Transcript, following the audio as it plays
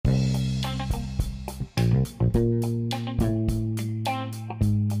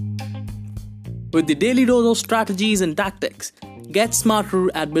With the daily dose of strategies and tactics, get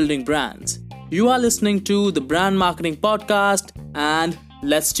smarter at building brands. You are listening to the Brand Marketing Podcast, and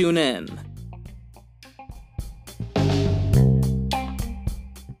let's tune in.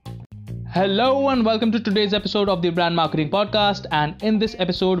 Hello and welcome to today's episode of the Brand Marketing Podcast, and in this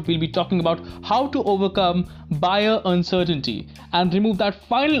episode we'll be talking about how to overcome buyer uncertainty and remove that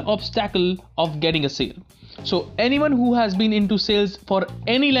final obstacle of getting a sale. So anyone who has been into sales for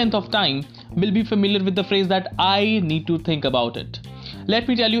any length of time will be familiar with the phrase that I need to think about it. Let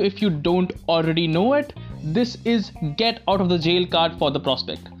me tell you, if you don't already know it, this is get out of the jail card for the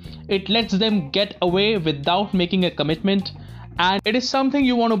prospect. It lets them get away without making a commitment, and it is something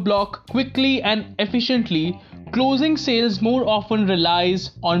you want to block quickly and efficiently. Closing sales more often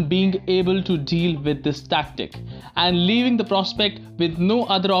relies on being able to deal with this tactic and leaving the prospect with no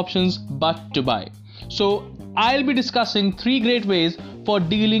other options but to buy. So I'll be discussing 3 great ways for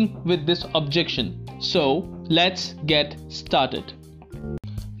dealing with this objection. So let's get started.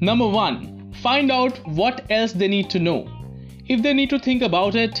 Number 1, find out what else they need to know. If they need to think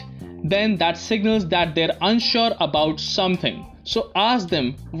about it, then that signals that they're unsure about something. So ask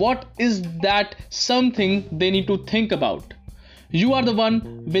them, what is that something they need to think about? You are the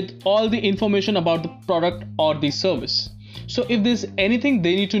one with all the information about the product or the service. So if there's anything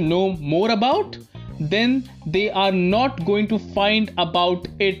they need to know more about, then they are not going to find about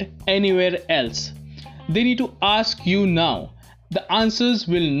it anywhere else. They need to ask you now. The answers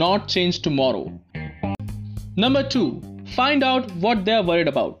will not change tomorrow. Number 2, find out what they are worried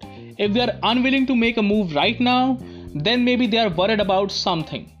about. If they are unwilling to make a move right now, then maybe they are worried about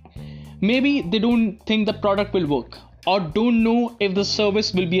something. Maybe they don't think the product will work or don't know if the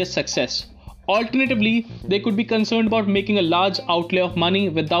service will be a success. Alternatively, they could be concerned about making a large outlay of money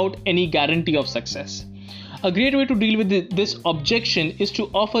without any guarantee of success. A great way to deal with this objection is to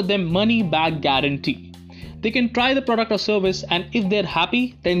offer them money back guarantee. They can try the product or service, and if they're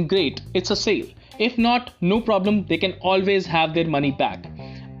happy, then great, it's a sale. If not, no problem, they can always have their money back.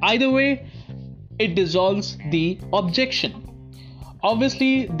 Either way, it dissolves the objection.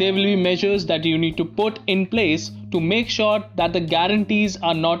 Obviously, there will be measures that you need to put in place to make sure that the guarantees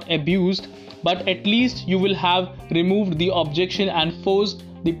are not abused, but at least you will have removed the objection and forced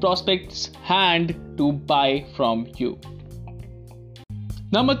the prospect's hand to buy from you.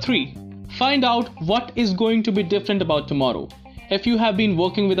 Number 3, find out what is going to be different about tomorrow. If you have been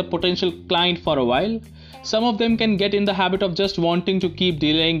working with a potential client for a while, some of them can get in the habit of just wanting to keep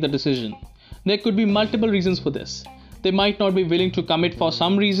delaying the decision. There could be multiple reasons for this. They might not be willing to commit for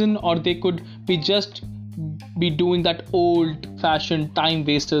some reason, or they could be just be doing that old-fashioned time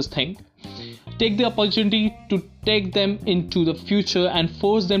wasters thing. Take the opportunity to take them into the future and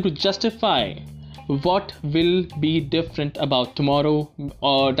force them to justify what will be different about tomorrow,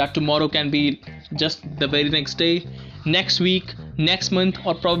 or that tomorrow can be just the very next day, next week, next month,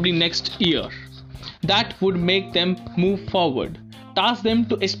 or probably next year. That would make them move forward. Task them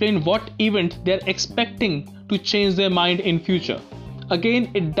to explain what event they're expecting to change their mind in future.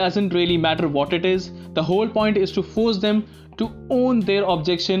 Again, it doesn't really matter what it is. The whole point is to force them to own their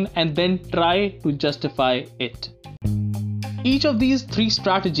objection and then try to justify it. Each of these 3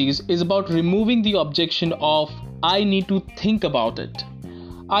 strategies is about removing the objection of I need to think about it.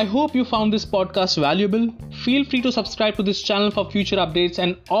 I hope you found this podcast valuable. Feel free to subscribe to this channel for future updates,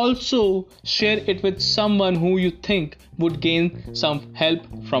 and also share it with someone who you think would gain some help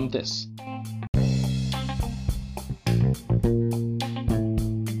from this.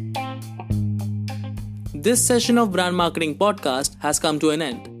 This session of Brand Marketing Podcast has come to an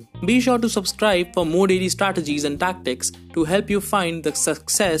end. Be sure to subscribe for more daily strategies and tactics to help you find the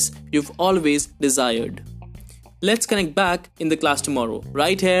success you've always desired. Let's connect back in the class tomorrow,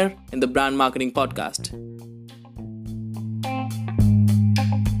 right here in the Brand Marketing Podcast.